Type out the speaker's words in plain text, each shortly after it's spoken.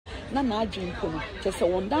na adwen ko no just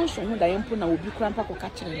one dance ho da yempo na obi kura mpa ko ka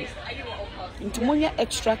kire nti monya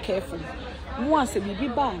extra careful mo ase bibi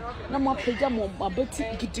ba na mo apagya mo abeti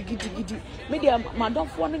gidi media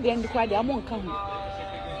madonfo no de ndikwa de amo nka ho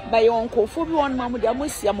ba ye onkofo bi won ma mo de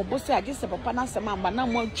amosia mo bose agese papa na asema amba na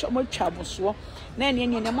mo twa boso na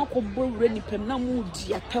ene na makobbo wure nipem na mo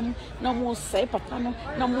di atam na mo sai papa no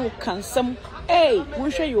na mo kansam mo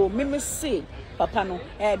hwe yo meme se papa no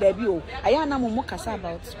da bi o aya na mo kasa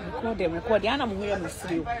about record ya na mo hwe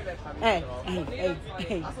mesiri o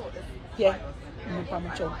yeah mo pa mo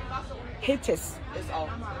cho haters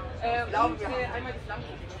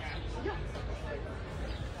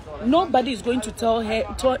nobody is going to tell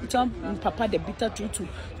Papa the bitter truth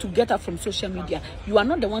to get her from social media. You are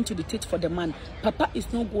not the one to dictate for the man. Papa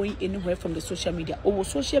is not going anywhere from the social media. Over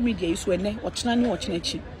social media is when ochinani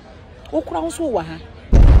ochinachi. Okura also waha.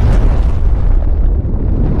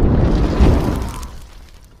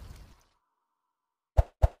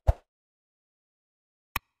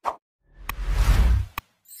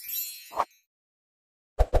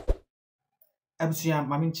 Abusia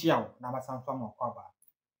mami chiao na basanso mo kwaba.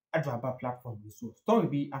 AGradaa platform so story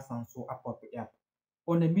be asanso apop app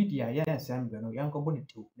on the media ya ensemble no yanko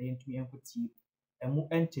bonito na yentumi yankoti emu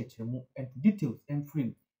entetemu and details and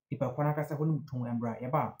free ipa kwana kasa ho numuton embra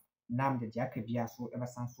yaba nam de jaka bia so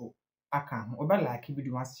ebasanso aka ho oba like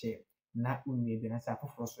video was share na unwe bi na sa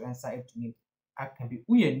foforo so ensa etumi aka bi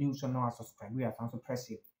uye news no subscribe we asanso press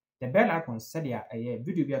it the bell icon said ya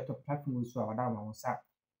video bi atop platform so awada ma wonsa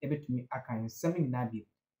ebetumi aka nsem na bi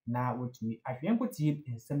na wotumi ahwenko tie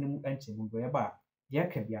nsem mu enche mu boyeba ya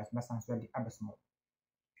ka bia masanso de abesmo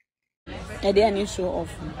e dey any show off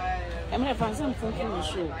em na fancy mfunkin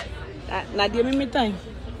show na dey me time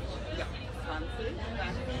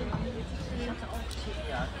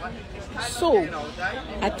so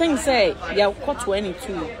I think say you caught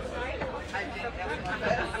 22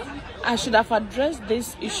 I should have addressed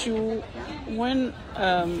this issue when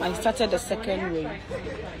I started the second way.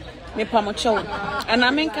 Me pamocho and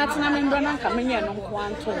I mean katina member na kamenya no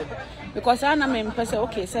kwanto because I am person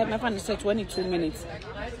okay say me fan say 22 minutes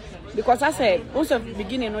because I said most of the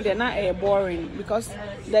beginning no they're not boring because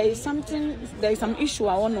there is some issue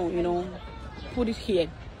I want to put it here.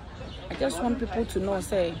 I just want people to know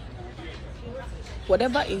say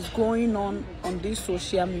whatever is going on this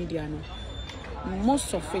social media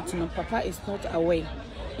most of it Papa is not aware.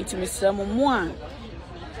 It may some more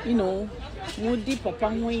Mudi papa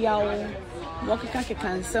ho yawo mo keka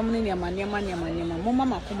nsem ne nyama mo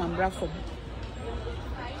mama koma mbra fo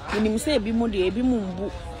minim say ebi mo de ebi mo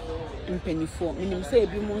mbu mpanifo minim say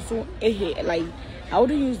ebi mo so like I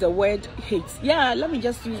wouldn't use the word hate. Yeah, let me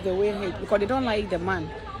just use the word hate because they don't like the man.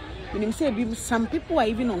 Minim say ebi some people are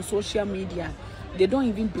even on social media, they don't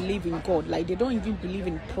even believe in God, like they don't even believe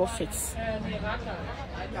in prophets.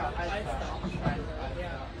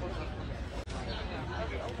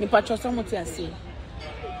 I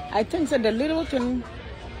think that the little thing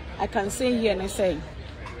I can say here and I say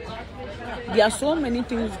there are so many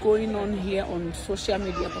things going on here on social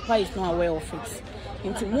media. Papa is not aware of it.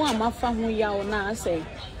 Into more amafa hu ya ona say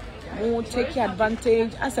mo take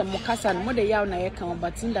advantage as a mokasa no de ya na ye kan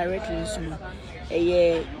but indirectly so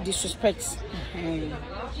disrespect.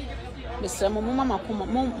 Mr. Mama Kuma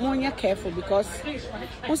more careful because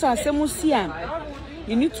once I say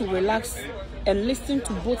you need to relax and listen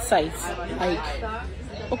to both sides. Like,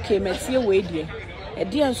 okay, Messi way dear. A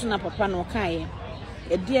dear son of Papa no kai.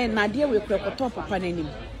 A dear Nadia will crack a top Papa name.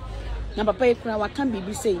 Now, Papa, what can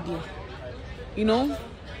be said, dear?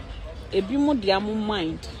 A bimo diamo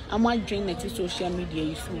mind. I might drain at social media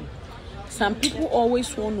issue. Some people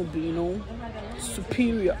always want to be,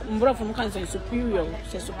 superior. From cancer superior.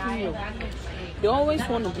 Say superior. They always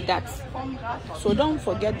want to be that. So don't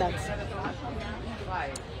forget that.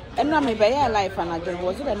 And now, maybe a life and I just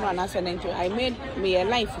was it a no answer. I made me a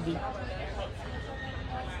life be.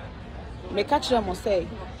 Me catch them say,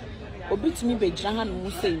 Obit me be Jahan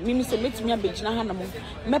Muse, Mimi say, meet me a Bejanahan,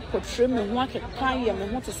 me portray me one can me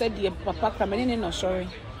want to say, dear Papa, Cramen, no sorry.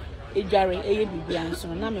 A Jerry, a baby, and so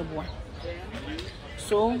Nameboa.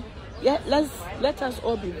 So, yeah, let us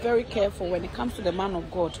all be very careful when it comes to the man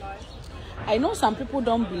of God. I know some people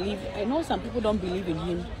don't believe in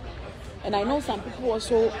him. And I know some people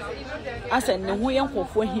also ask and no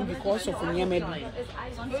for him because of maybe.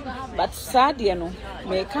 But sad,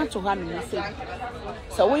 may can't to hand me say.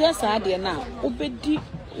 So we are sad now. Obedi,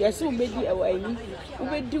 yes, obedi away.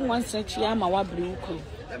 Obedi one century, I'm a wablu.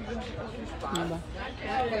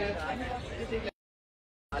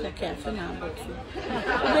 Okay, for now,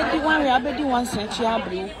 obedi one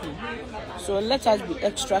century, so let us be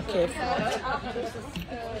extra careful.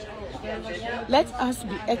 let us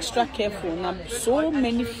be extra careful. Now, so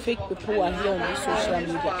many fake people are here on this social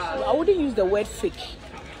media. I wouldn't use the word fake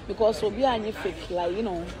because we'll be any fake, like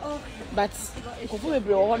but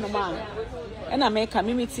and I make a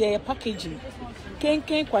mimity packaging.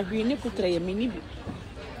 Can't quite really put a mini.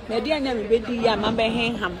 Maybe I never be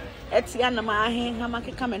ham. Etiana Ham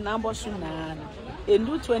come and number soon. And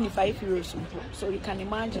do 25 euros, so you can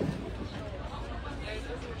imagine.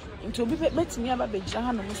 To be met me about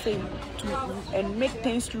Bejan say and make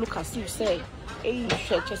things look as you say, hey,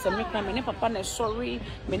 churches and make my papa sorry,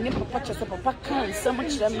 my name papa just a papa can so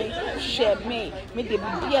much that me share me the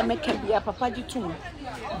beer make can be a papa too.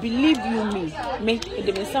 Believe you me, make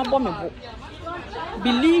the message.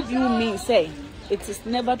 Believe you me, say it is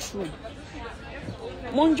never true.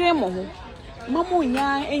 Monje mo Mamu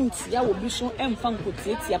nya enti ya obi so emfa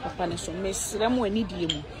nkotieti ya papa ne so mesremo ani die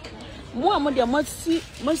mu mo amode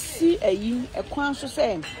masi ayi ekwan so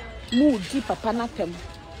say mu di papa na tem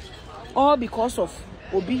all because of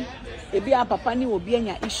obi ebi a papa ni obi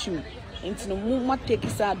anya issue enti no mu take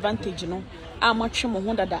this advantage no amatwe mo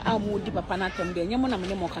ho dada amu di papa na tem de nyemo na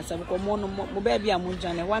me mo kasa ko mo no mo ba bia mo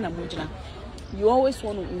gina wa na mo gina. You always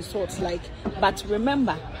want to insult like, but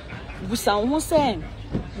remember busa ho say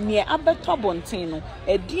near abeto bonten no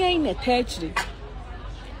e dia in a tertiary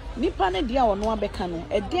nipa na dia ono abeka no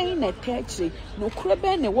e dia in a tertiary no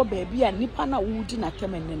krebe na wo ba bia nipa na wudi na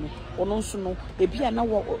temene no ono nso no e bia na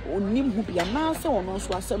wo onim hu bia na se ono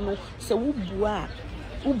nso asem no se wo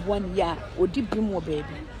bua ni ya odi bim wo ba bi.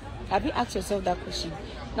 Have you asked yourself that question?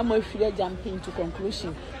 Na mo hwire jumping to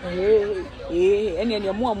conclusion ene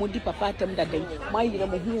ne mo amudi papa tem dadan ma yire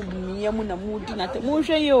mo hu miya mu na mudi na tem mo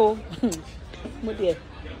hwe yo mo de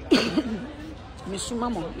mi suma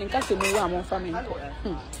mo nka se mo wa mo fa me nko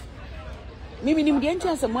mimi ni mde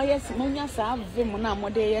ntia se mo yes mo nya sa ave mo na mo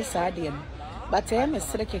de yes ade no but e me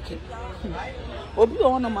sere keke obi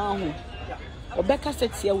o no ma ho obeka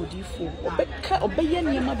setia odifo obeye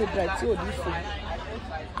niema bebrati odifo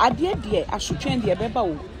ade de asotwen de beba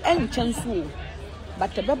wo enchansu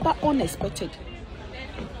but beba unexpected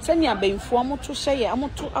sani abenfo amoto hye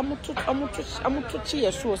amoto chi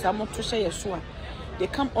yeso amoto hye yeso a they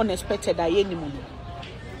come unexpected ayenimu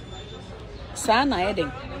sa na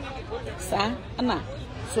yeden sa na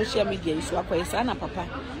social media isu akoye sa na papa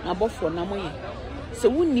na Obofour na moye se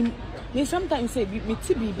wunim me sometimes say me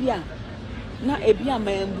ti bibia na ebia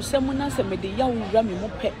ma mbusam na se me de ya wura me mo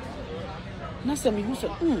pe na se me hu so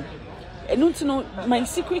no my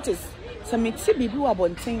secret is se me ti bibi wa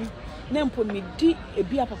bonten na mpo me di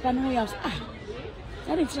ebia papa no ya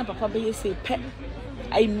na dey tina papa be say pe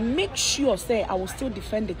I make sure say I will still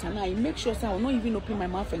defend it and I make sure say I will not even open my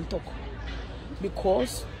mouth and talk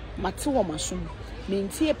because matiwa masum me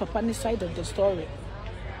ntie papa ni side of the story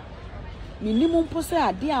minimum pose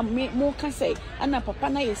ade a mo ka say ana papa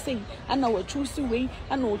na ye say ana we choose way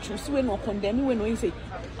ana we choose way no condemn we no say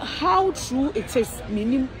how true it is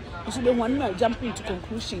minimum so the one na jump into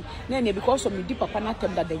conclusion na because of me di papa na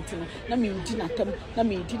tem da dentino na me di na tem na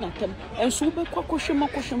me di na tem and so be kwakohwema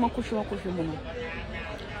no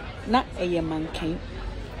na eye mankan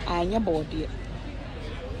anya bode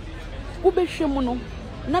wo be hwemu no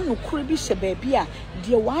na nokure bi hye ba bia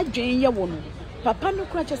de wadwen ye wo no papa no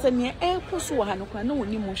kura chese ne ekoso wa ha no kura na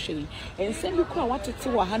woni mo hwere ensem bi kura watete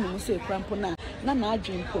wa ha no mo se krampo na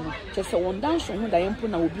adwen po no chese won danso ho da yempo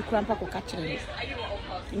na obi krampa ko ka kire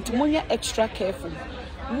nti mo ya extra careful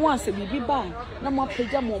mo ase bibi ba na mo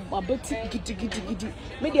apagya mo abati gidi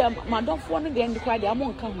me dia madofo no de ndikwa de amo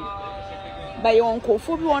nka ho by your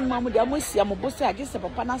uncofo bi won mamu de amosia mo bose agese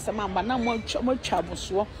papa na asema amba na mo twa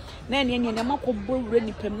boso na ene na makobbo wure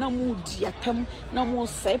nipam na mo di atam na mo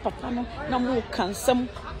sai papa no na mo kansam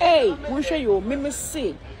mo hwe yo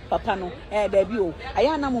memese papa no da bi o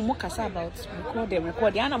aya na mo kasa about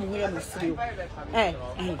record ya na mo hwe mesiri o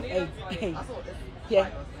yeah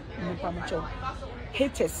mo pamocho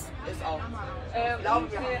haters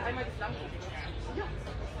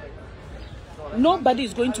nobody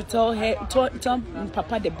is going to tell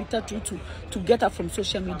Papa the bitter truth to get her from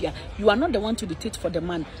social media. You are not the one to dictate for the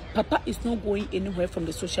man. Papa is not going anywhere from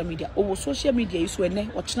the social media. Over social media is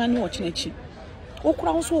when watching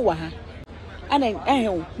okura also wa ha. And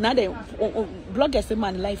now the bloggers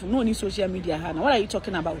man life no any social media ha. What are you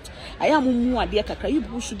talking about? I am mu ade kakra.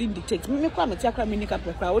 You shouldn't dictate. Me kwa me tia kra me nika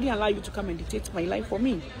kakra. I wouldn't allow you to come and dictate my life for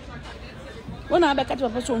me. When I back at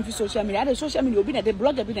papa so on social media, the social media be na the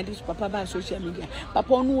blogger be na this papa ba social media.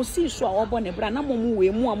 Papa no see so our born e bra na momu we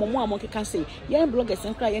mu amomo amoke kan say. Ye bloggers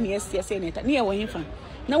en kra ye na yes na e wo himfa.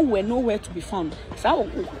 Now we're nowhere to be found. So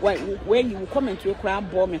when you comment to a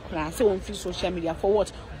crowd, bomb a crowd, say on free social media for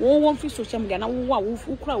what? Won't free social media now.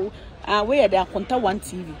 Where they are contact one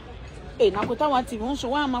TV. Hey, now contact one TV. Also,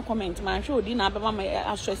 why am I comment? My show didn't have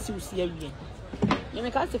my stress you see again. You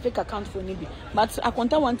make us a fake account for me, but I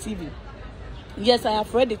contact one TV. Yes, I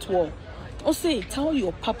have read it well. Also, tell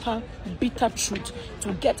your papa bitter truth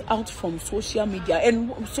to get out from social media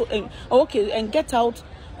and get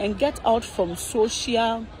out from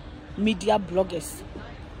social media bloggers.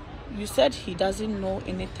 You said he doesn't know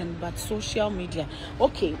anything but social media.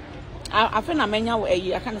 Okay, I think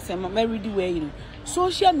I can't say I'm ready way.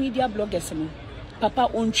 Social media bloggers, papa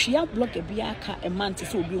on chia blogger biaka a man to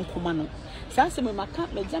so be kumano.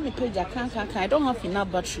 My page I don't have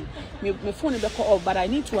enough battery. My phone is off, but I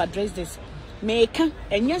need to address this. Meka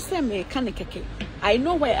and yes meka I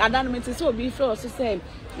know where Adam so be for say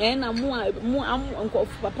and uncle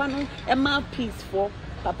papa no a mouthpiece for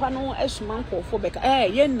papa no esman for Beka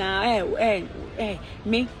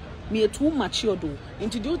me too mature do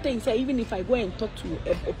and to do things even if I go and talk to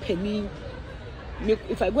a penny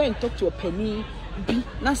if I go and talk to a penny be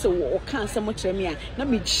na so o kan so mo kire me a na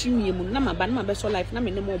me chimie mu na ma ba na ma be so life na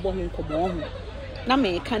me ne mo bo ho nkomo ho na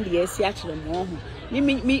me kan de asi a kire mo ho me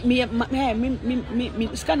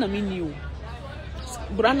scanner me new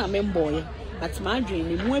brana me boy but my dream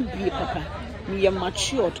me mo abi papa me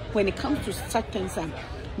matured when it comes to certain things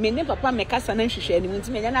me ne papa me kasa na hwehwe ni nti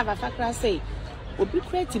me na ba fakra say obi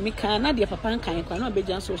create me kan na de papa kan kwa na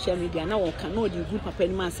obejan social media na wo kan na odi group papa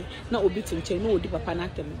ni mase na obi tinchen na odi papa na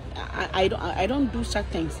tem I don't do such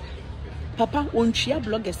things papa on chia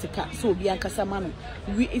bloggers ka so obi ankasa ma no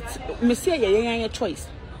it's me say ye choice.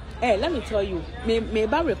 Let me tell you, me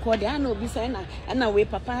ba record I know be say na we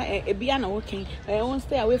papa e bia na working I won't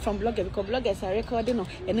stay away from bloggers because bloggers are recording no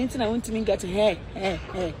and anything I want to get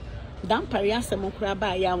Dan paria some kura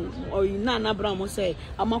ba ya or na bra mo say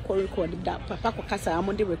amako record that papa ko kasa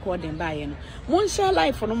amode recording ba ye no mo share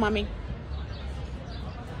life for no mami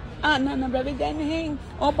na bra be gan hen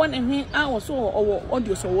obon hen so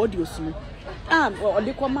audio so o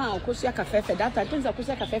de koma ko sia ka fefe that time things ko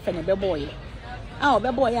sia ka fefe na be boy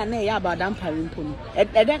Obofour ya na ya about dampare mpono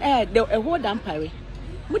the whole dampare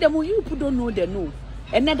mu you people don't know the no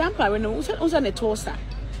and na dampare no unsa na tosa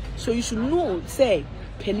so you should know say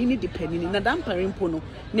penini de penini na dampare mpono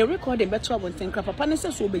na recording better about ten craft papa na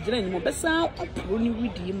say so obegyina ni mo besa opro ni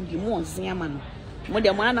widi mu di mo onse ama no mo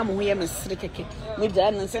de mo ana mo ho ye mesere keke mo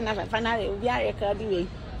gya no say na papa na obi AYEka di we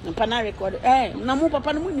na papa na record na mo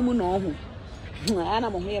papa no mu ni mu no ho ana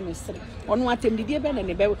mo ho ye mesere onu atem didie be na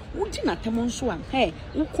ne be wudi na tem nso a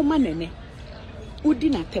ukoma nene wudi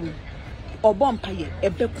na tem Obompah ye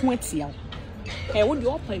ebe ku atia wudi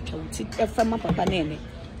opa etwa wuti efama papa na ene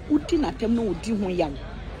wudi na tem na wudi ho yawo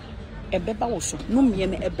ebe ba wo so no mie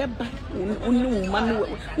na ebe ba onu ma no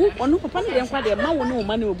onu papa na ye nkwa de ma wo no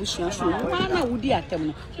ma na obusua so na wudi atem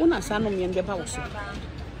no wona sa no mie be ba wo so.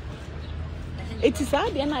 It is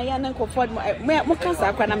hard and I am comfort my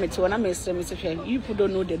cancer. When I'm at one, I'm a you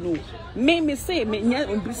don't know the no. Me say, me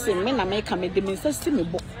na make a minister me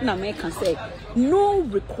book. Na me can say no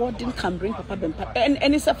recording can bring Papa Bempah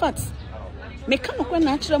and it's a fact. Me come up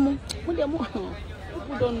natural. People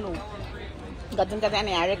don't know. That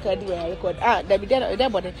I record where I record. There be there,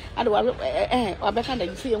 but I do. I better than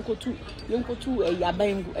you say uncle two a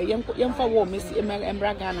yabayim a young for war, Miss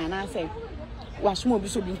Embragana, and I say, was more be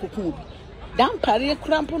so being cooked. Dampare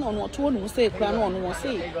krampon on what one say crown on one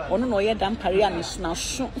say on no ye dampare and is now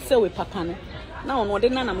say we papa no na on de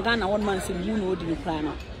na nam Ghana one man say you know the plan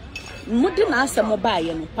no mudi na asa mo ba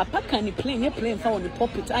ye no papa can ni plane fa on the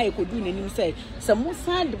pulpit I could do nanim say some mo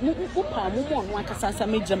sad mo pa mo no akasa sa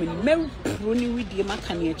me Germany me pro ni we die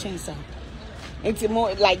maka na chance it's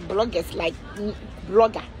more like bloggers like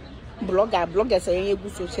bloggers say egu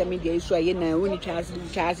social media issue aye na woni chance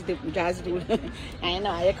I know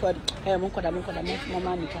I record mo koda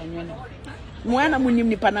mama ni kan nwe no mo ana munim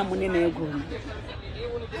ni pa na mo ne na egu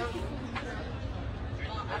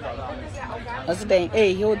as then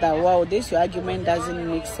Hilda, wow, this your argument doesn't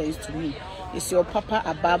make sense to me. Is your papa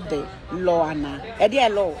above the law ana e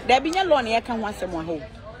law there be no law na ye kan ho asem wa ho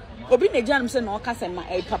obi na jam say no ka say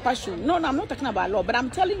papa should no I'm not talking about law but I'm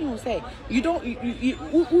telling you say you don't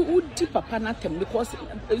you deep papa na tem because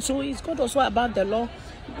so it's called also about the law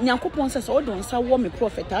nyankopon says o don sa wo me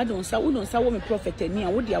prophet I don't sa wo me prophet ni a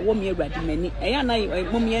wo dia wo me awurade mani e ya na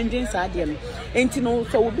mom ye ngin sa de no enti no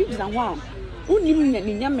so obi gina ho a unim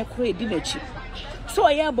ni nyame kro edi na chi So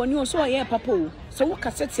I am Bonnie, so I am Papa. So what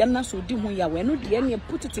cassette yana so do when you are no the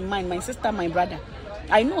put it in mind, my sister, my brother.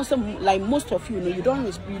 I know some like most of you know you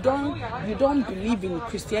don't believe in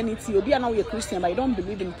Christianity. You'll be now you're Christian, but you don't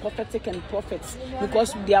believe in prophetic and prophets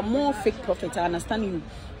because they are more fake prophets. I understand you.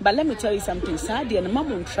 But let me tell you something, Sadie and mom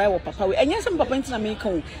won't try what Papa. And yes, some Papa in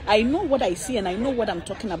America. I know what I see and I know what I'm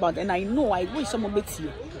talking about, and I know I wish someone beats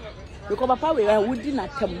you. Because Papa we didn't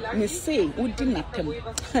attempt, me say we didn't attempt.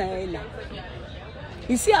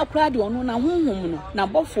 You see, I cried on na home na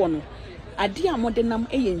Obofour no. Adi amode nam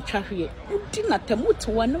eye ntwahwe udi na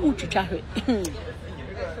temuto wa na utwahwe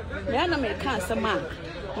me na me ka asema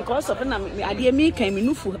because of na ade mi kan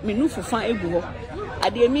menufu fa egu ho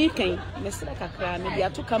ade mi kan me sira kakra me dia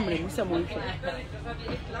to camera mi se mo nhwe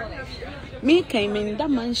mi kan me nda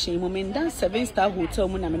mansion mo me nda 7-star hotel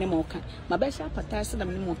mo na me ne mo ka ma be sha patase na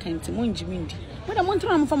me ne mo kan ti mo njimindi mo da mo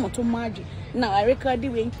ntona mo fa moto maji na I record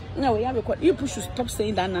we na we record you should stop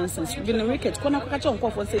saying that nonsense generate kona kwaka cho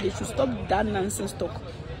nkofo say they should stop that nonsense talk.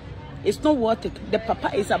 It's not worth it. The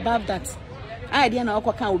papa is above that. I idea na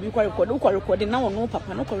okwa kan obi kwa record na no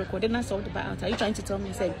papa no record na so the ba out. Are you trying to tell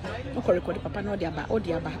me say no record papa no dey ba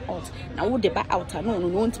out na wo dey ba out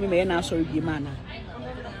no ntimi me na sorry bi ma na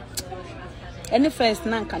any first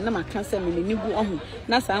na nka na maka say me ni bu ohun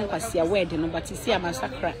na sa nkwase a word no but see a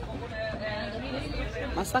massacre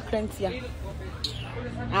ntia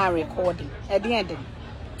a recording e dey end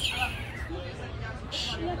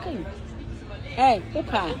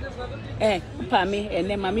Upa me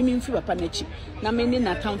ene ma me mfi papa na chi na me ni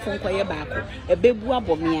na tamfo nkoye baako ebebu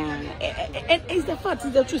abomia is the fact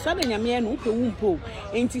is the truth say nyame no upe wumpo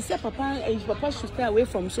enti say papa should stay away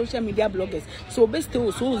from social media bloggers so best so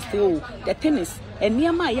the tennis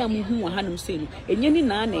eniama ya muhu wa hanum say no enye ni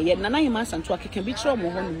na ye na nan ma santo akeka bi kire mo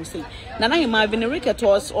ho no say na nan ma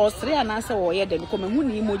venericator or sre anase wo ye de ko me hu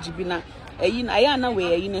ni emoji bi na eyi na ya na we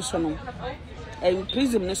eyi ne so no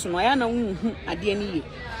prism ne so no ya na hu ade ani ye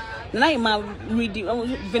na ma reading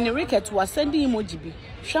venericator was sending emoji bi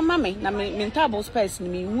hwama me na mentable space ni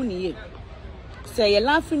me hu ni ye say ye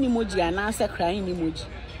laughing emoji anase crying emoji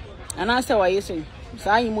anase wa ye say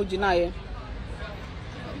sa emoji na ye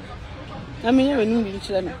na me nyɛ bi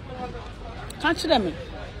kyerɛ me ka kyerɛ me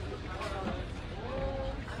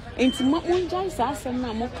enti mo unjai sa asɛm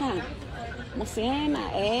na mo ka mo sɛ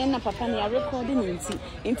na papa na recording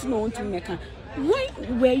enti no want to make why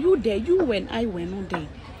were you there you when I were not there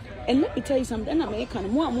and let me tell you something na me ka no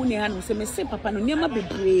mo amone ha no sɛ me say papa no niema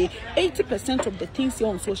bebree 80% of the things here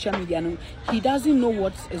on social media no he doesn't know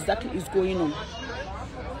what exactly is going on.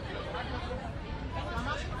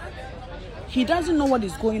 He doesn't know what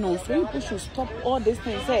is going on, so people should stop all these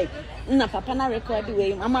things. Say, na papa na record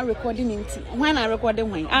way, mama recording him. When I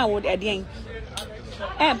recording when I would at the end.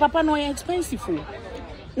 Papa no expensive for.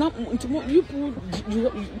 Now, you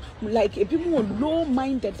like people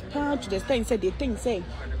low-minded part to the extent say they think say,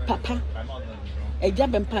 papa,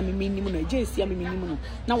 O.Bempah me minimum, JC me minimum.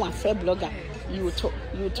 Now I'm fair blogger. You talk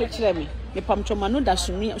to me. The pamcho Manu da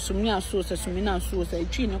sumina so say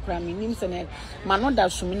tree no cry me names and Manu da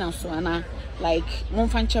sumina so ana like mon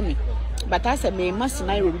fancha me. But I said me must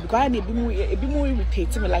Nairobi because I be more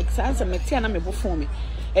irritating me like sans me tia na me before me.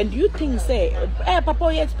 And you think say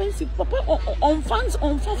papa you expensive papa on fans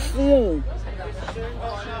on fa phone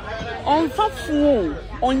on fa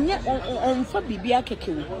bibia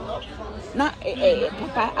keke na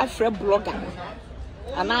papa afre blogger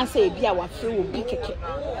and I say be our free will be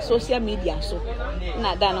social media so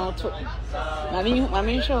na da na to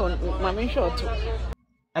mami show to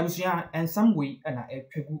abusua and some way na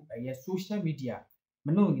Kweku social media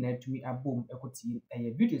me no nyina tumi abom ekoti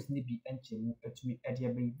videos ni bi enchemu etumi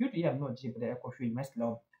ede be video ya no GHpage ekohwe must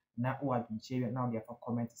love na o adunche na o dey for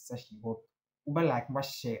comment section bo ube like ma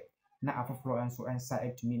share na afoforo enso ensa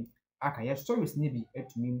etumi aka ye stories ni bi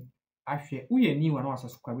etumi ahwe uye ni wa na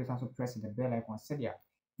subscribe and press the bell icon sedia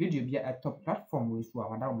video bi a top platform we so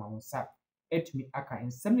awada ma wonsa etumi aka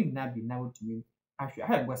ensem na bi na otumi ahwe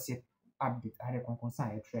ha gossip update are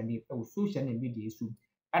konkonsa e trend e social media so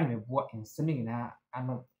ana meboa ensem na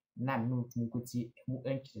ano na no tumi koti mu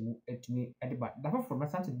enkyemu etumi Adepa da for from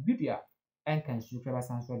the video and can subscribe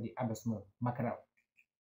and so the abesmo makara